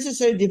of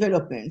necessary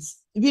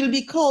developments will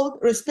be called,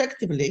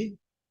 respectively,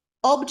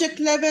 object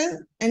level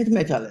and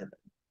meta level.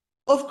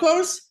 Of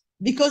course,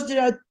 because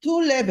there are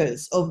two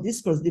levels of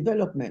discourse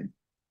development,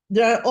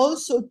 there are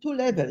also two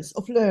levels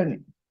of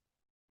learning.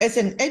 As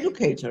an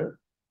educator,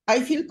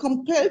 I feel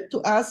compelled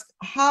to ask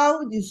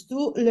how these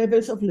two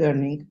levels of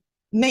learning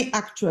may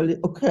actually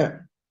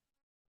occur.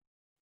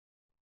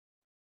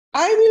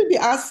 I will be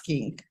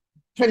asking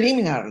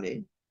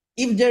preliminarily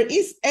if there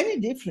is any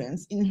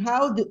difference in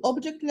how the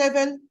object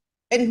level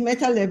and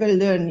meta level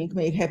learning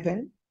may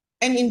happen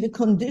and in the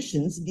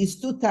conditions these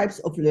two types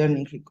of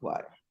learning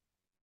require.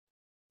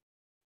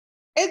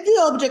 At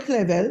the object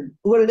level,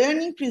 where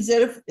learning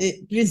preserves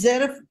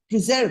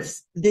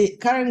the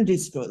current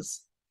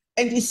discourse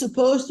and is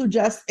supposed to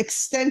just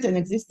extend an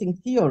existing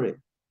theory,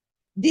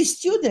 the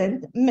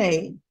student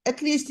may,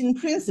 at least in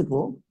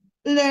principle,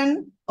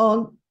 learn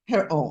on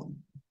her own.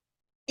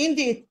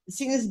 Indeed,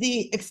 since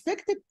the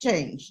expected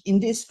change in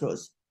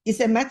discourse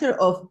is a matter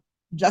of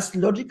just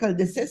logical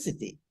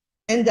necessity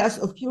and thus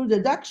of pure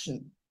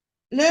deduction,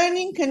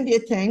 learning can be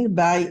attained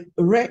by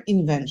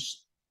reinvention,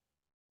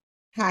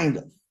 kind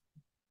of.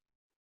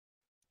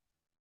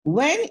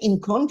 When,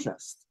 in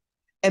contrast,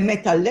 a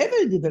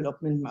meta-level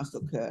development must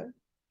occur,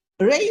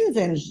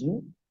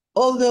 reinvention,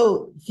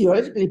 although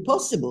theoretically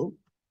possible,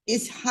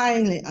 is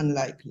highly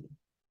unlikely.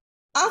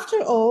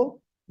 After all,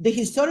 the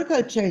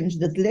historical change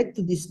that led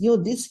to this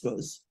new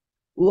discourse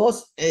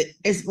was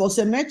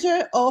a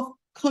matter of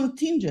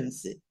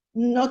contingency,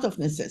 not of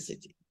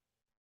necessity.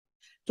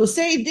 To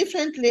say it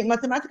differently,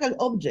 mathematical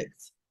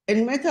objects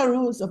and meta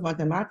rules of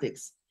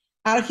mathematics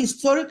are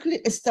historically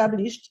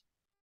established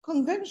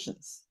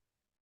conventions.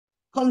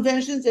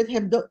 Conventions that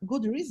have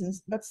good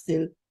reasons, but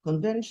still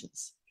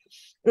conventions.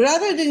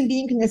 Rather than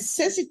being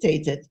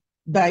necessitated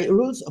by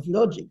rules of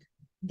logic,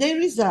 they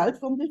result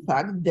from the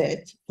fact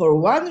that, for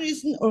one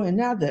reason or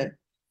another,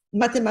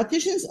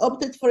 mathematicians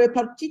opted for a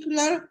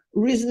particular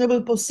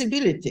reasonable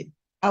possibility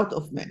out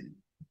of many.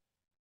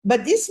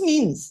 But this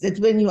means that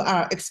when you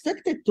are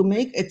expected to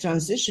make a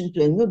transition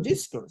to a new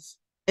discourse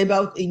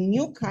about a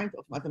new kind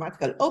of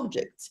mathematical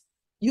objects,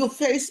 you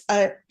face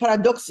a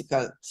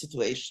paradoxical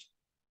situation.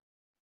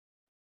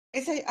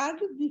 As I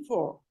argued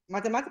before,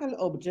 mathematical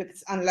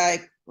objects,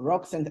 unlike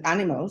rocks and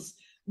animals,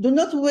 do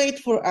not wait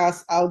for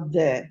us out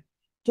there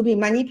to be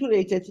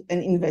manipulated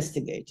and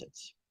investigated.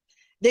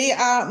 They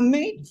are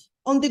made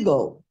on the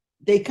go.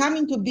 They come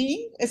into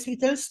being as we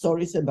tell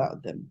stories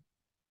about them.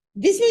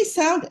 This may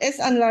sound as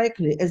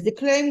unlikely as the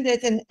claim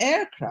that an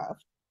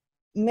aircraft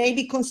may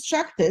be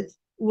constructed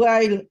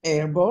while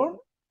airborne,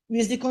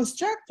 with the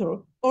constructor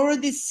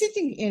already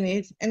sitting in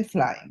it and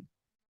flying.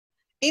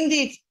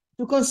 Indeed,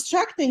 to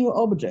construct a new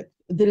object,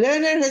 the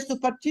learner has to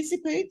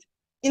participate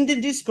in the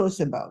discourse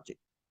about it.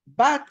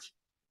 But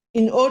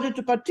in order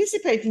to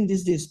participate in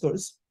this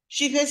discourse,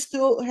 she has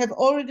to have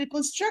already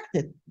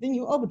constructed the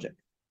new object.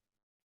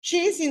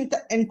 She is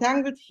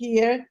entangled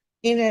here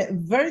in a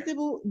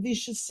veritable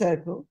vicious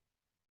circle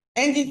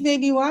And it may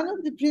be one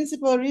of the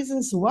principal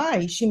reasons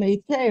why she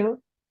may fail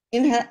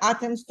in her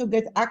attempts to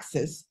get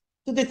access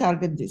to the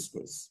target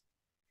discourse.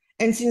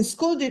 And since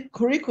school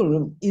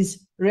curriculum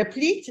is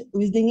replete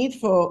with the need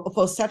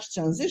for such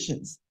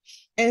transitions,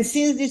 and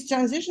since these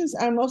transitions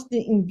are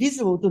mostly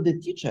invisible to the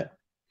teacher,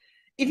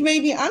 it may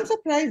be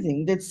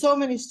unsurprising that so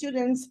many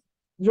students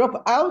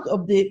drop out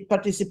of the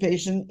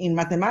participation in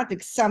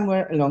mathematics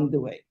somewhere along the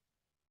way.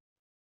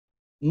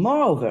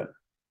 Moreover,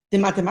 the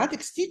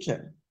mathematics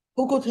teacher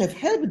who could have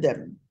helped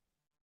them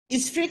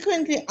is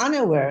frequently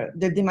unaware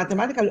that the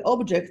mathematical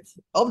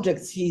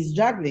objects he is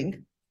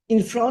juggling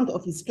in front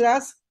of his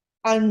class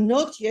are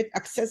not yet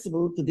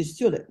accessible to the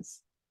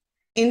students.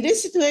 In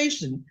this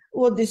situation,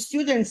 what the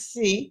students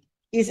see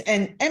is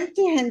an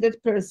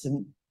empty-handed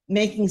person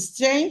making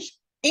strange,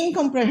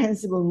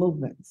 incomprehensible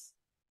movements.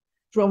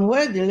 From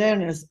where the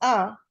learners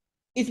are,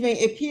 it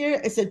may appear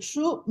as a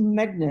true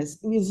madness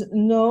with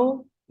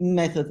no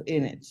method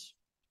in it.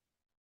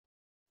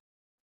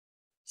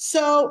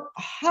 So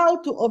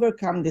how to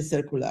overcome the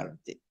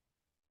circularity?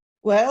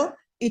 Well,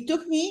 it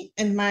took me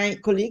and my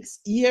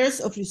colleagues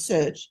years of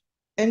research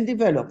and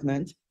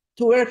development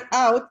to work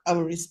out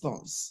our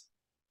response.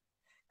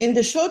 In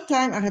the short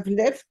time I have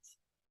left,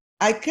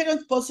 I cannot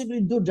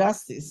possibly do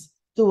justice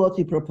to what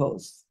we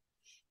proposed.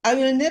 I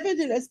will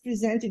nevertheless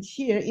present it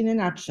here in a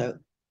nutshell,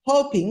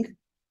 hoping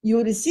you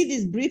will see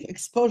this brief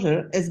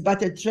exposure as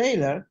but a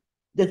trailer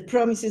that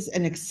promises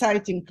an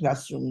exciting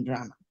classroom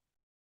drama.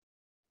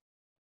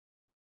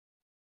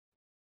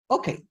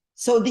 Okay,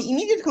 so the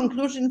immediate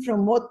conclusion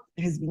from what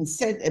has been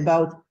said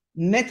about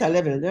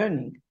meta-level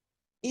learning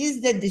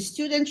is that the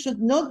student should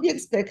not be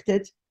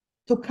expected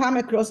to come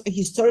across a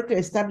historically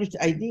established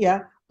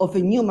idea of a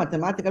new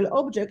mathematical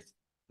object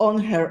on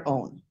her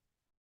own,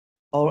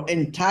 or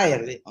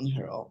entirely on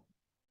her own.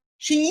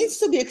 She needs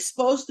to be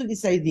exposed to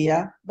this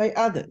idea by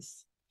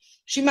others.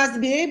 She must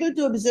be able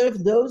to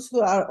observe those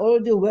who are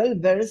already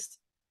well-versed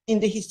in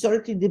the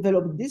historically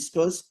developed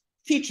discourse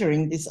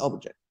featuring this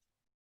object.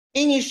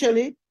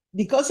 Initially,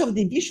 because of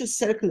the vicious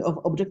circle of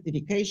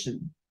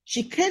objectification,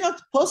 she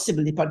cannot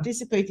possibly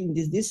participate in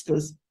this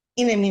discourse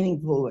in a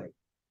meaningful way.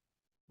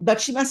 But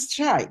she must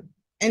try,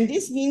 and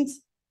this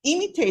means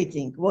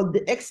imitating what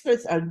the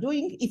experts are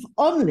doing, if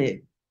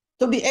only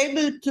to be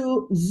able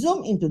to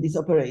zoom into these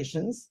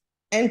operations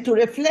and to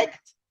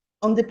reflect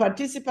on the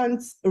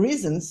participants'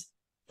 reasons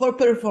for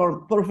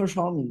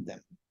performing them,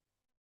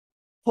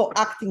 for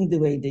acting the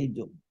way they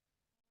do.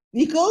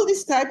 We call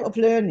this type of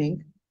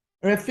learning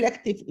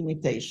reflective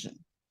imitation.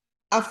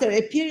 After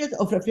a period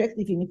of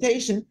reflective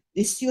imitation,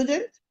 the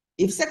student,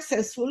 if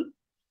successful,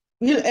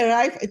 will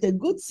arrive at a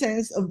good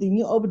sense of the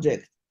new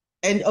object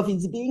and of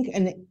its being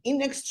an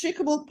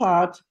inextricable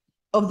part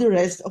of the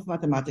rest of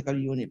mathematical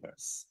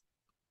universe.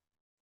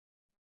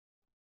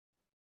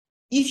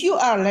 If you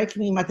are, like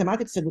me,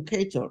 mathematics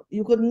educator,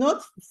 you could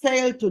not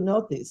fail to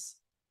notice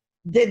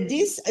that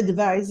this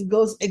advice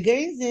goes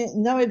against the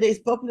nowadays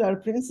popular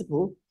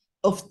principle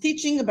of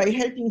teaching by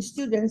helping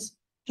students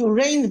to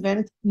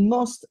reinvent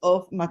most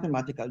of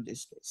mathematical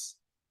discourse.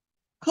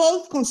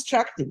 Called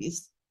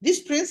constructivist,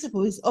 this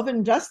principle is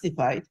often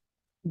justified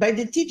by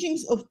the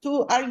teachings of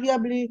two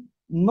arguably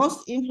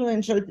most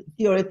influential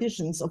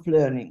theoreticians of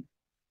learning,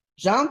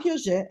 Jean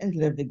Piaget and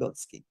Lev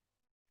Vygotsky.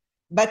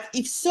 But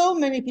if so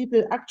many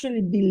people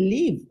actually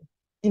believe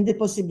in the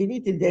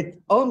possibility that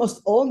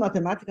almost all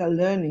mathematical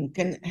learning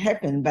can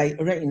happen by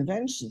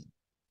reinvention,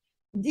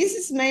 this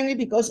is mainly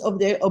because of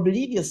their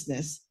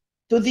obliviousness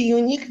to the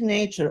unique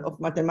nature of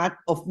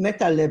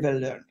meta-level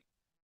learning.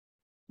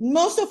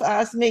 Most of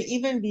us may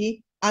even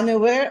be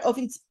unaware of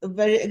its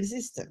very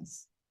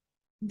existence.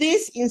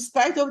 This in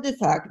spite of the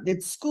fact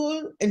that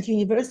school and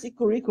university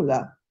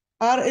curricula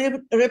are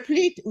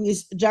replete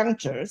with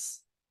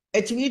junctures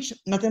at which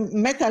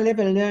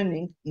meta-level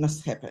learning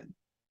must happen.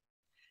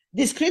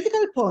 These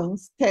critical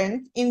points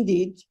tend,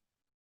 indeed,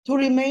 to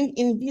remain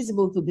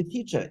invisible to the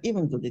teacher,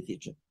 even to the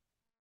teacher.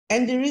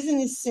 And the reason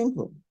is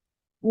simple.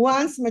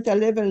 Once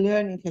meta-level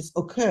learning has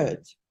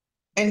occurred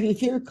and we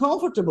feel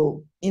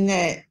comfortable in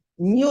a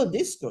new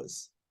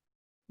discourse,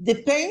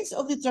 the pains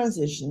of the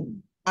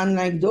transition,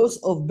 unlike those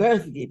of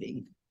birth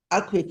giving,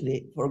 are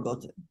quickly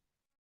forgotten.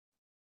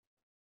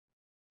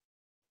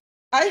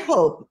 I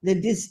hope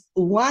that this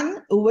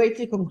one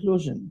weighty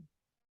conclusion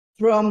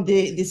from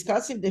the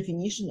discursive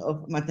definition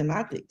of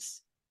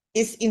mathematics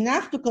is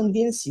enough to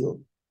convince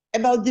you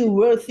about the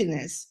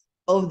worthiness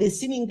of the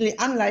seemingly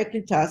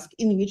unlikely task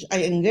in which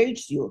I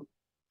engaged you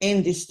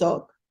in this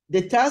talk,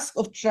 the task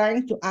of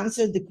trying to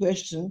answer the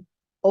question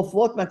of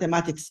what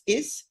mathematics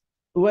is,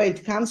 where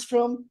it comes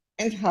from,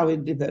 and how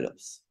it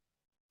develops.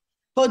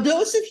 For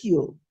those of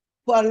you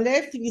who are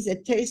left with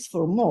a taste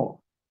for more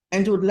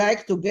and would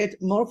like to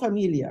get more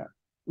familiar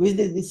with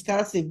the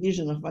discursive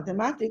vision of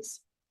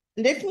mathematics,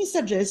 let me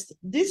suggest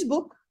this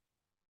book,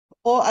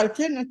 or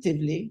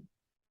alternatively,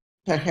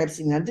 perhaps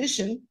in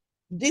addition,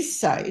 this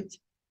site,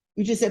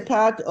 which is a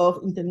part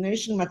of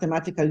International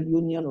Mathematical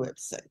Union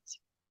website.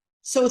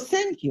 So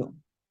thank you,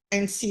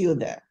 and see you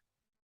there.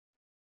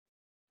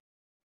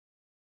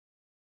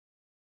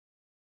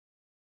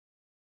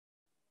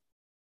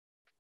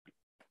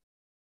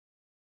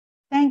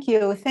 Thank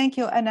you. Thank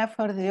you, Anna,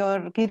 for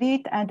your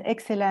great and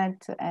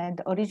excellent and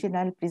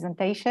original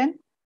presentation.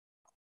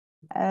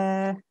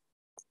 And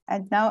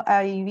now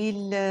I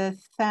will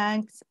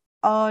thank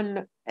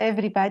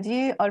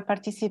everybody, all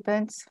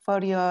participants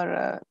for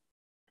your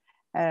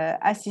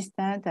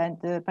assistance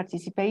and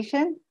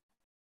participation.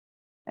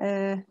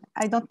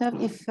 I don't know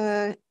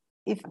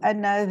if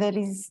Anna, there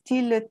is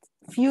still a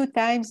few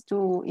times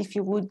if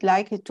you would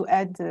like to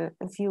add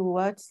a few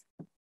words.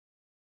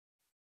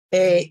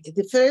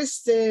 The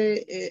first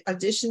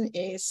addition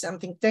is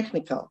something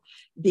technical,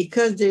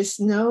 because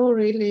there's no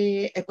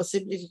really a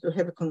possibility to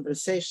have a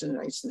conversation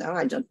right now.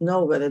 I don't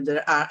know whether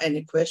there are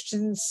any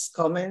questions,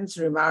 comments,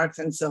 remarks,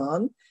 and so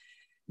on.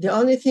 The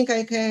only thing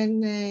I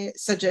can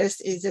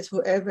suggest is that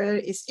whoever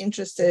is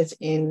interested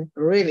in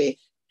really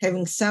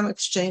having some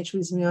exchange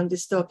with me on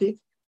this topic,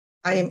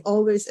 I am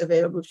always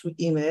available through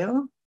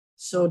email.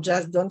 So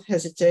just don't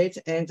hesitate,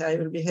 and I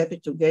will be happy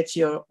to get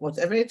your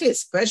whatever it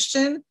is,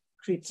 question,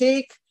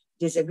 critique,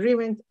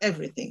 disagreement,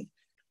 everything.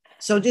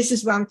 So this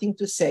is one thing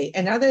to say.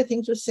 Another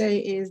thing to say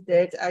is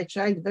that I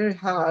tried very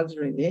hard,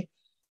 really,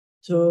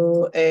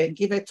 to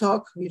give a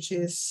talk which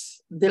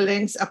is the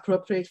length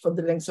appropriate for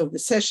the length of the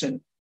session.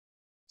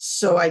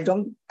 So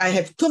I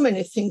have too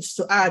many things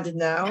to add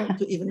now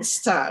to even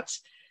start.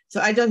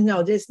 So I don't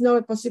know, there's no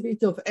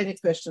possibility of any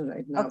question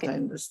right now, okay. I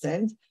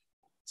understand.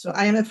 So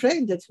I am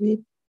afraid that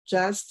we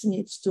just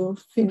need to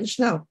finish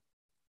now.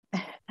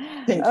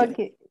 Thank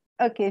you.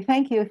 Okay,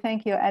 thank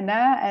you,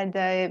 Anna, and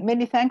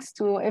many thanks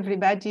to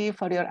everybody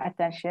for your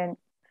attention.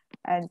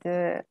 And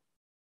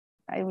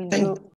I will do.